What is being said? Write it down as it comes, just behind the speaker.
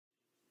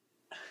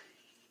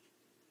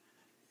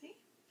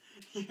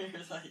You're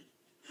like,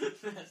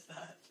 that's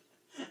that.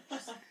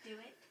 Just do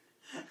it.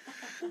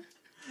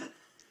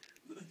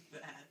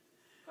 That.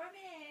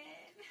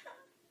 Corbin!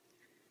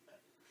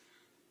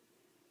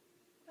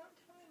 Don't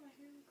tell me my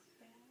hair looks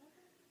bad.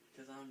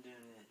 Because I'm doing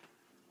it.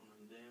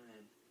 I'm doing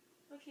it.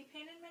 Okay,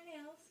 painted my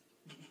nails.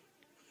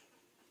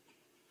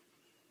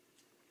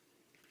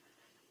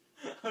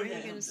 Are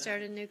you going to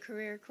start a new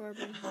career,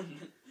 Corbin?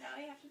 Now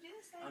I have to do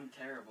this thing. I'm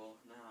terrible.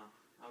 No,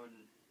 I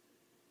wouldn't.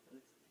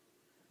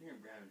 You're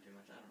grabbing too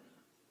much. I don't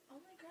know.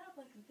 Only grab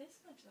like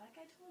this much, like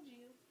I told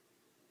you.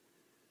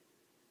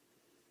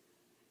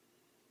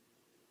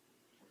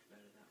 Works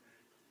better that way.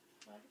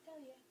 What did I tell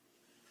you?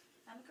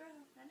 I'm a girl.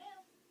 I know.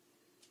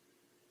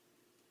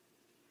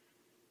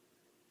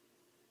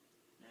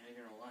 Now you're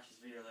gonna watch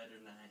this video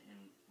later tonight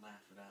and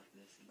laugh about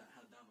this, about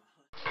how dumb I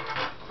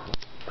was.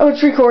 Oh,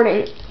 it's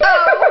recording.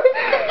 Oh.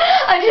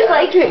 I'm just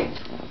like,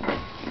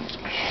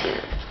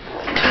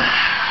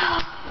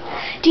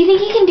 do you think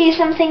you can do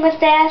something with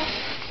this?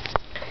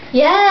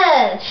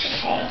 Yes.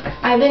 Okay.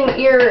 I've been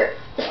your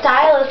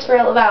stylist for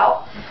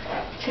about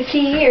 50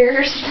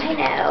 years. I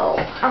know.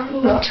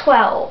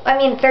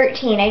 I'm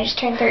 13. I just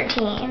turned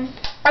 13.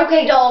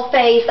 Okay, doll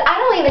face. I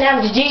don't even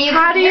have to do you.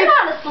 You're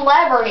not a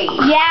celebrity.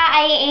 Yeah,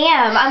 I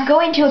am. I'm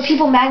going to a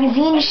People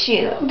magazine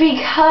shoot.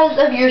 Because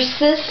of your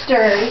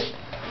sisters.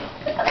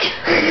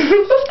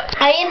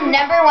 I am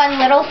 #1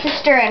 little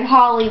sister in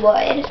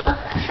Hollywood.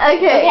 Okay.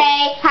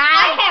 Okay.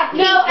 I have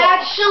people. No,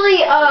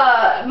 actually,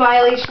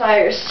 Miley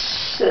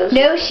Cyrus.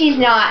 No, she's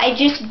not. I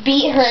just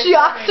beat her. She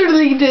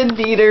actually did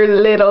beat her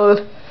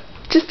little.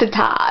 Just a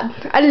tad.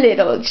 A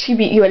little. She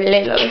beat you a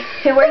little.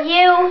 Who are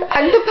you?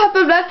 I'm the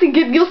paparazzi.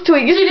 Get used to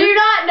it. You do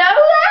not know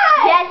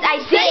that? Yes, I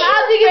see.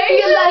 How do you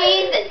feel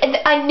She's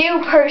a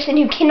new person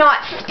who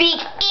cannot speak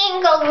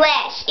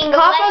English.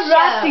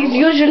 Paparazzis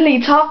usually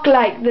talk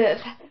like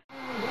this.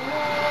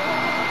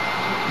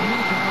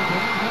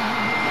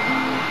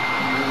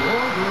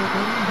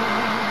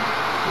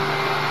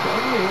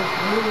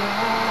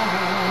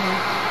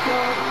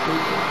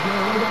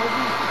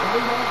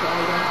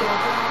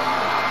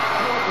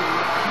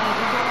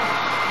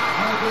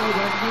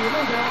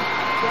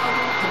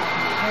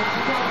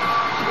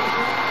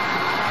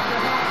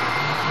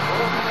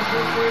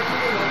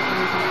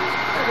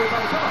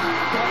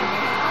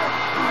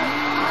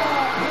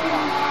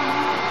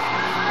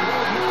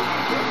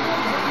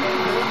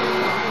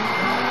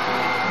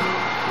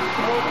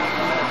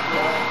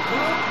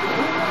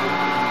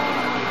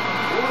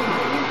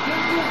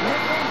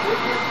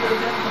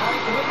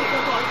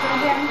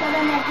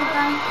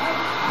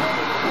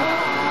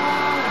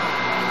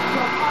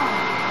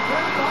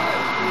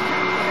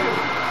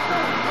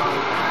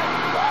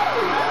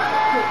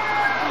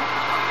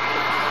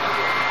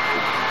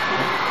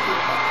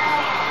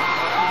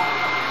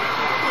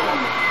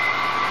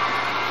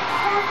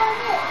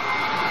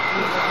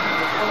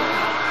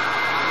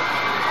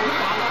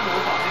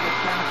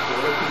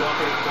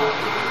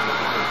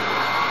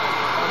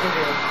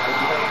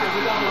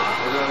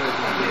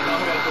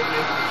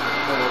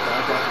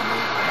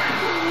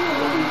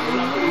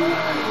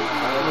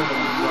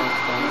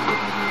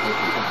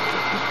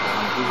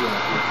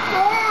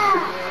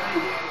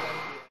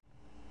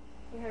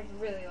 We heard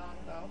really long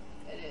ago.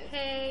 It is.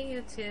 Hey,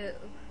 YouTube.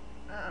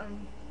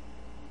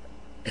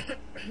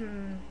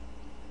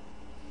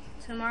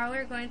 Tomorrow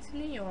we're going to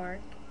New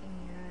York,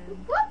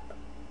 and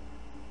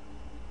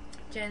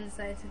Jen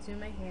decided to do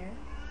my hair.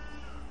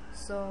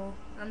 So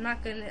I'm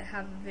not going to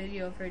have a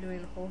video of her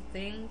doing the whole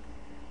thing,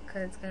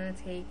 because it's going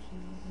to take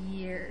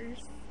years.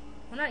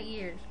 Well, not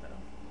years, but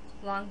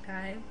a long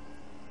time.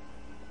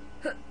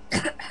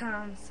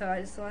 So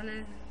I just want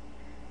to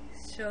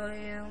show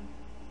you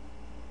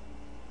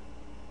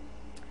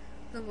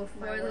the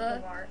before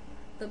look.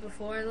 The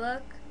before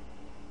look.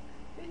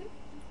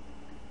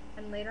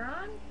 And later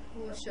on,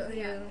 We'll show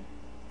you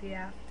the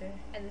after.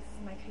 and this is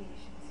my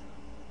creation.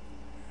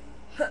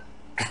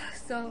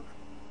 So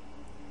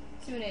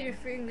Tune keep in. your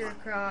finger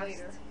crossed.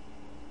 Later.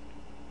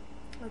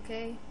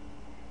 Okay?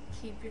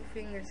 Keep your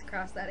fingers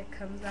crossed that it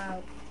comes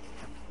out.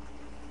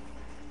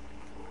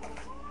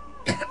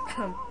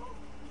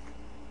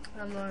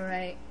 I'm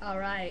alright.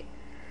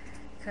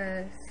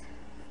 Cause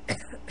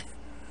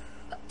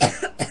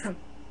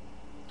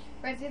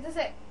Right, sit this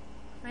way.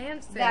 I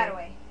am sick. That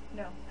way.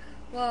 No.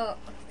 Well,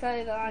 I'll tell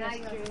you the Now honest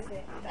you have to truth.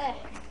 sit.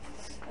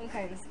 I'm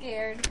kind of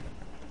scared.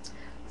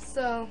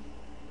 So,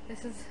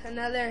 this is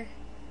another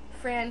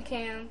Fran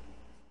cam.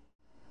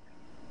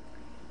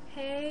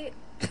 Hey,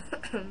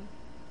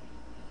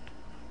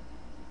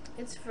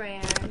 it's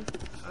Fran.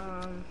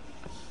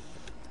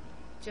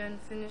 Jen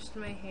finished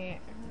my hair.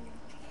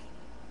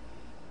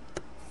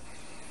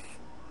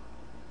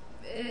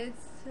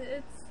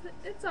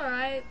 It's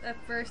alright. At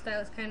first I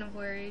was kind of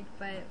worried,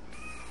 but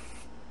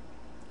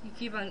you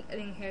keep on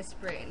getting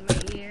hairspray in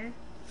my ear.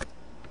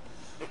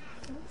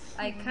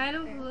 I kind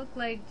of look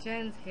like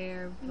Jen's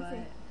hair,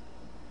 but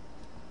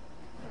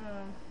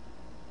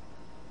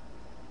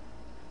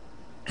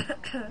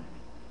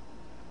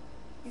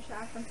You should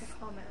ask them to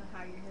comment on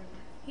how your hair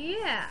looks.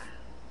 yeah.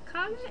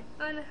 comment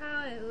on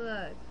how it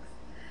looks.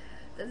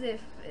 Does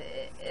it,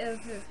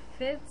 if it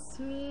fits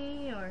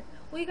me, or,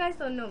 well, you guys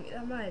don't know me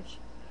that much.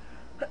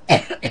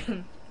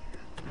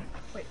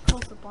 Wait,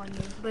 close up on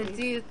you. But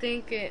do you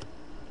think it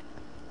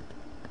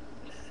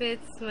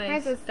fits my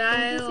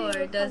style,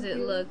 or does it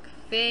look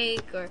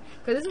fake, or,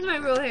 because this is my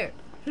real hair.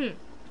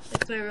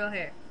 It's my real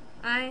hair.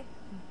 I'm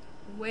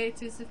way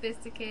too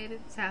sophisticated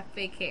to have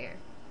fake hair.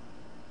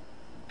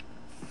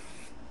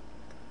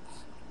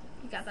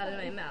 You got that in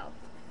my mouth.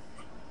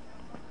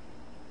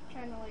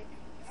 Trying to like.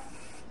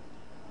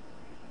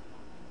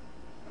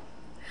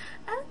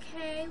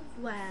 Okay,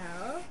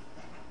 well,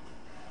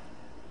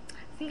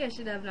 I think I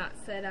should have not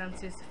said I'm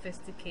too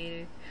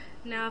sophisticated.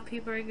 Now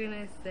people are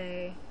gonna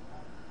say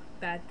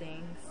bad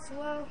things.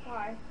 Well,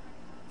 Why?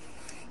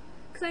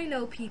 because I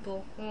know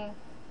people. Well,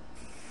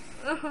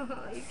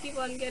 you keep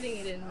on getting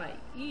it in my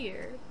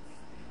ear.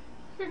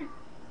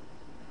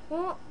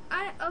 Well,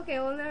 okay,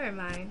 well, never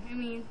mind. I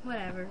mean,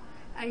 whatever.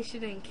 I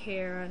shouldn't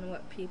care on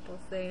what people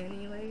say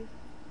anyways.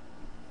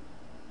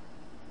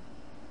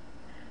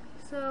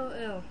 So,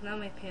 ew, now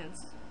my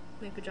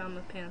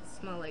pajama pants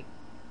smell like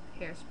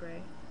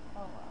hairspray. Oh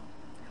wow.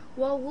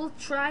 Well, we'll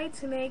try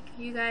to make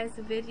you guys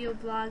a video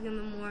blog in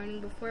the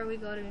morning before we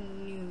go to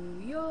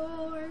New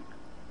York.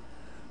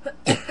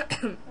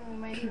 And we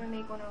might even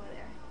make one over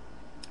there.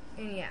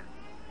 And yeah,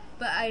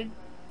 but I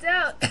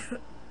doubt,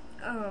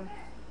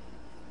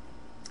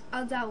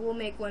 I doubt we'll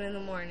make one in the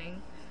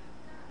morning.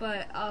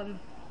 But,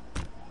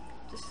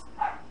 just,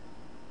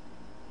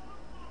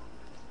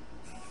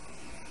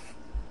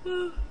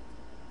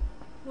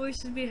 we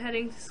should be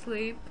heading to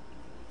sleep,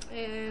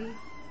 and,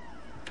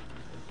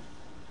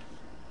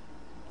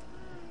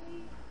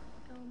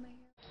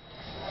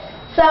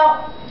 So,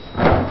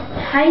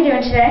 how you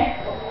doing today?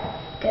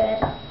 Good.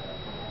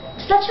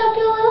 Does that help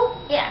you a little?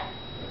 Yeah.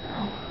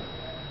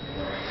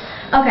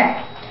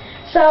 Okay.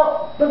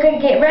 So, we're going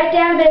to get right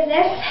down to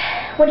business.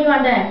 What do you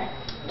want done?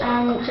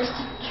 Just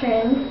a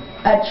trim.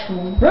 A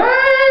trim?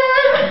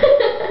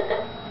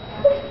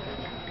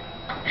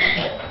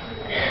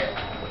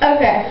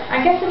 Okay,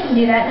 I guess we can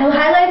do that. No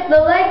highlights,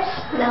 no lights?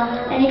 No.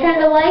 Any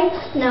kind of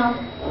lights? No.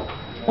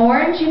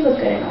 Orange? You look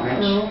good in orange.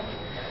 No.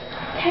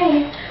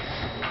 Okay.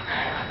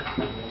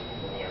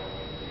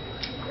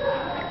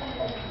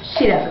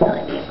 She doesn't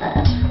really mean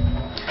that.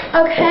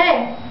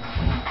 Okay.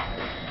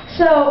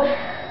 So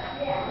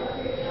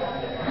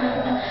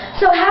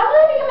how did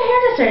I become a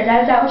hairdresser?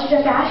 Is that what you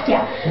just asked?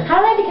 Yeah.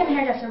 How did I become a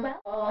hairdresser?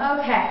 Well,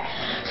 okay.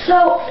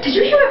 So, did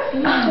you hear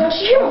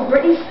what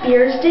Britney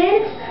Spears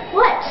did?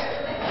 What?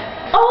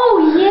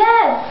 Oh,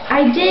 yes,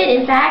 I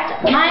did. In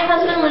fact, my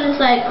husband was just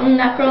like,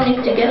 that girl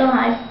needs to get a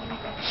life.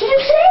 She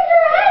just shaved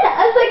her head.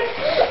 I was like,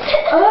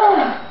 oh,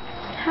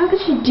 how could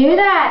she do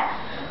that?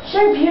 She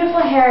had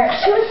beautiful hair.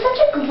 She was such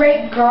a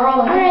great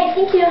girl. Alright,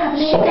 thank you. Have a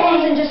nice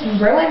day. And just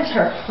ruined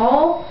her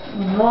whole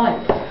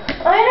life.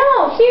 I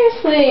know,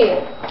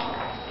 seriously.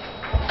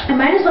 I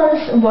might as well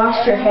just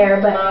wash your hair,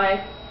 but... Oh my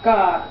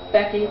god,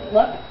 Becky,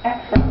 look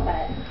at her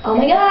head. Oh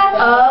my god.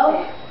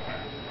 Oh.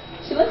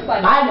 She looks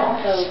like one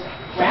of those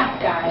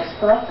rap guys'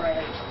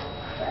 girlfriends.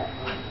 But,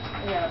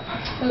 you know,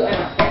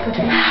 whoever.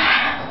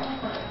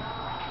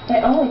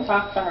 I only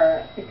talk to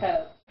her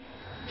because...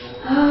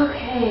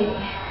 Okay.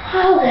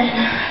 Well then.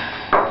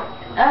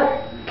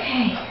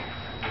 Okay.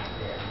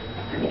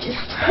 Let me just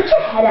put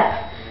your head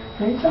up.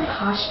 Learn some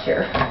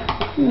posture.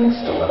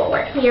 Missed a little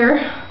right here.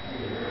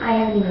 I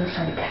haven't even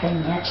started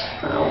cutting yet.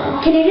 Oh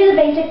well. Can you do the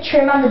basic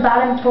trim on the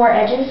bottom 4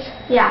 edges?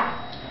 Yeah.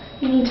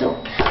 You need to.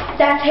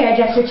 That's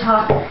hairdresser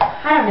talk.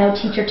 I don't know,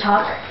 teacher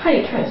talk. How do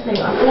you turn this thing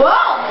on?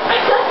 Whoa!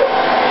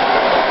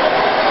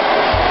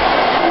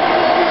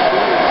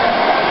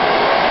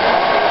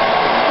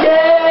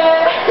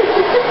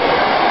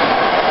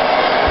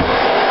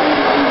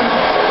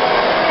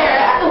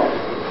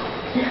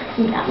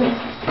 Got me.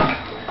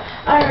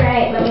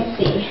 Alright, let me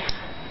see.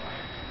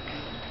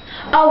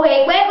 Oh,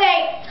 wait.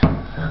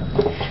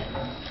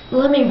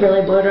 Let me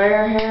really blow dry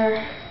her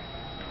hair.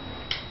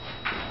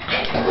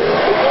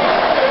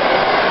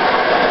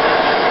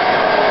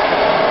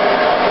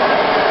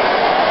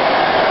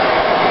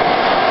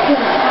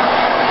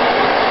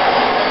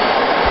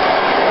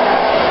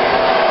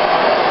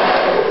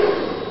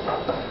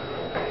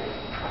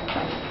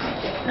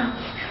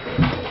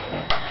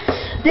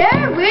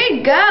 There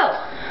we go.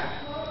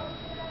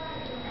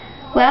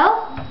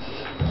 Well,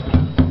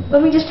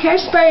 let me just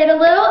hairspray it a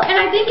little, and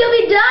I think you'll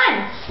be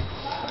done.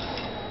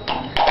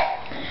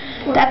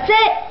 That's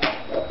it.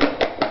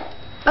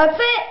 That's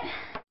it.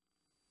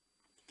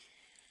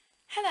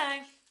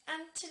 Hello,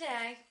 and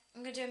today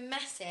I'm going to do a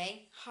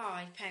messy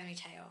high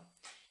ponytail.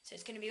 So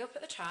it's going to be up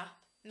at the top,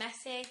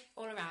 messy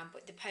all around,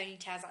 but the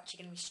ponytail's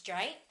actually going to be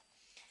straight.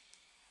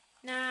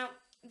 Now,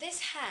 this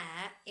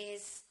hair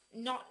is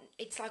not,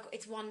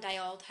 it's one day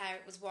old hair.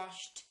 It was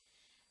washed,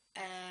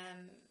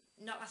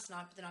 not last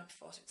night, but the night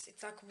before. So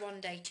it's like 1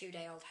 day, 2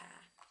 day old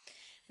hair.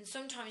 And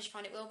sometimes you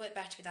find it a little bit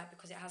better with that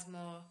because it has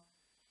more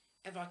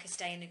of like a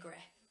stay in the grip.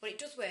 But it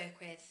does work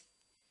with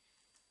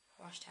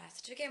washed hair.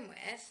 So to begin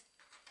with,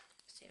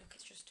 just See, look,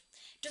 it's just...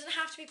 It doesn't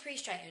have to be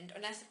pre-straightened,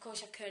 unless, of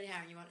course, you have curly hair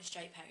and you want a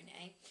straight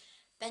pony.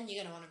 Then you're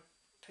going to want to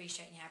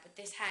pre-straighten your hair. But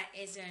this hair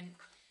isn't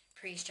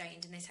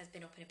pre-straightened, and this has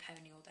been up in a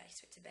pony all day,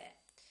 so it's a bit...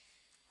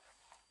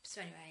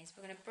 So anyways,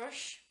 we're going to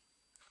brush...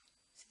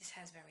 So this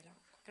hair's very long.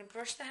 We're going to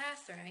brush the hair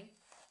through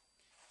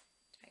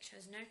to make sure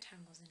there's no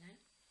tangles in it.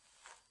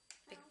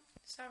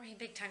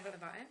 Big tangle at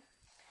the bottom.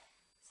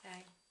 So,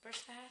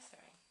 brush the hair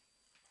through.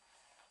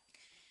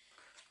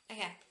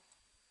 Okay,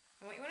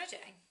 and what you want to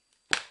do,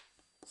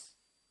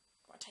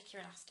 take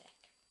your elastic.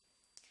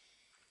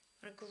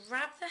 I'm going to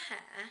grab the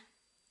hair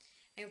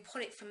and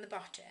pull it from the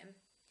bottom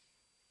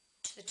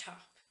to the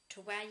top,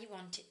 to where you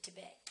want it to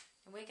be.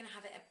 And we're going to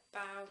have it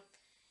about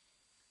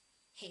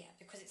here,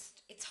 because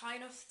it's high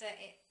enough that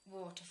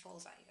water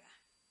falls over.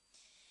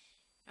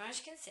 Now, as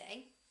you can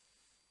see,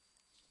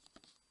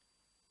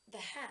 the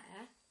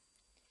hair,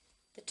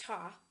 the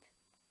top,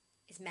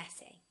 is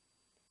messy.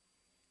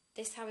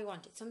 This is how we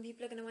want it. Some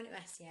people are going to want it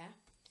messier,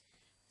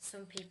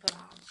 some people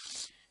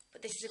aren't.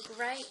 But this is a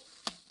great,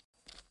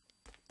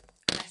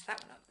 mess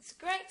that one up. It's a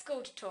great school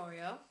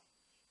tutorial.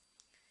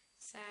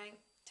 So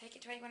take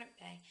it to where you want it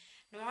to be.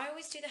 Now I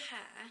always do the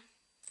hair,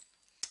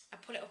 I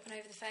pull it up and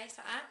over the face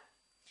like that,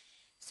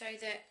 so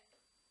that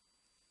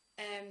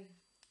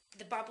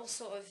the bubble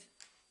sort of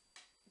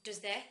does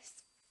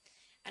this.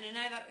 And I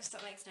know that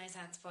makes no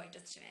sense, but it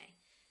does to me.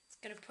 It's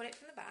going to pull it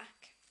from the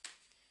back,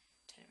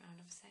 turn it around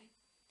obviously,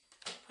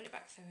 pull it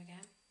back through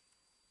again.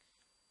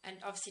 And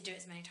obviously do it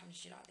as many times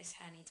as you like. This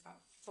hair needs about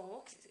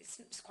 4 because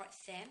it's quite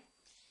thin.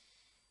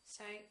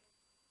 So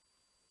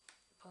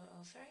pull it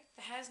all through.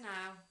 The hair's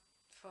now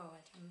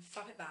forward and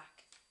flop it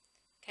back.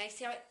 Okay,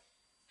 see how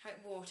it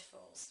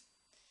waterfalls.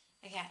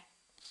 Okay.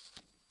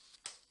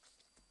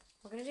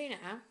 What we're going to do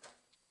now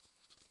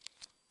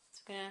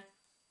is we're going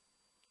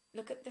to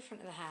look at the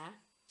front of the hair.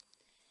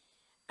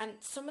 And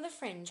some of the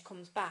fringe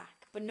comes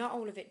back, but not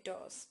all of it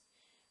does.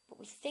 But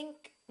we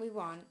think we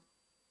want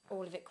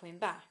all of it coming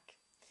back.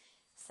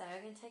 So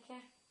we're going to take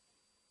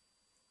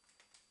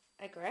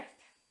a grip,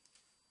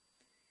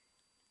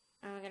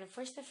 and we're going to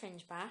push the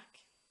fringe back.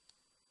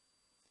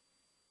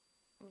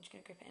 I'm just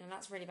going to grip it in, and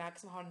that's really bad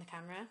because I'm holding the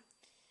camera,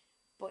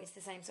 but it's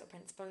the same sort of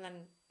principle. And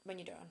then when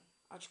you're done,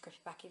 I'll just grip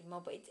it back even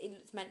more, but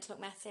it's meant to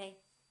look messy.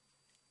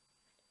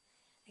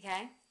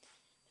 Okay,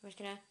 so we're just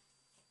going to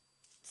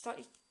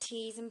slightly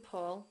tease and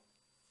pull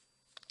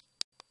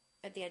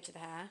at the edge of the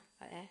hair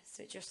like this,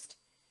 so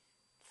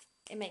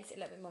it makes it a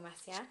little bit more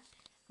messier.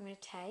 I'm going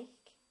to take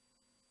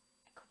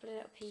a couple of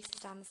little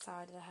pieces down the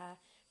side of the hair,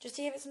 just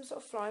to give it some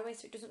sort of flyaway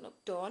so it doesn't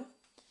look done.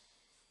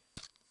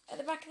 At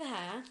the back of the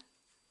hair,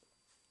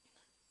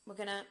 we're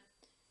going to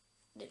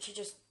literally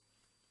just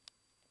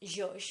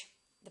zhuzh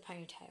the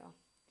ponytail.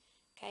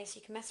 Okay, so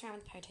you can mess around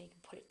with the ponytail, you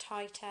can pull it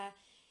tighter,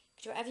 you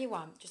can do whatever you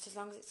want, just as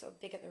long as it's sort of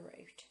big at the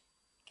root.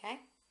 Okay?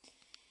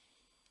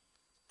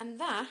 And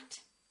that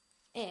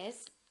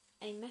is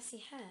a messy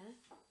hair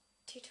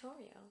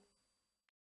tutorial.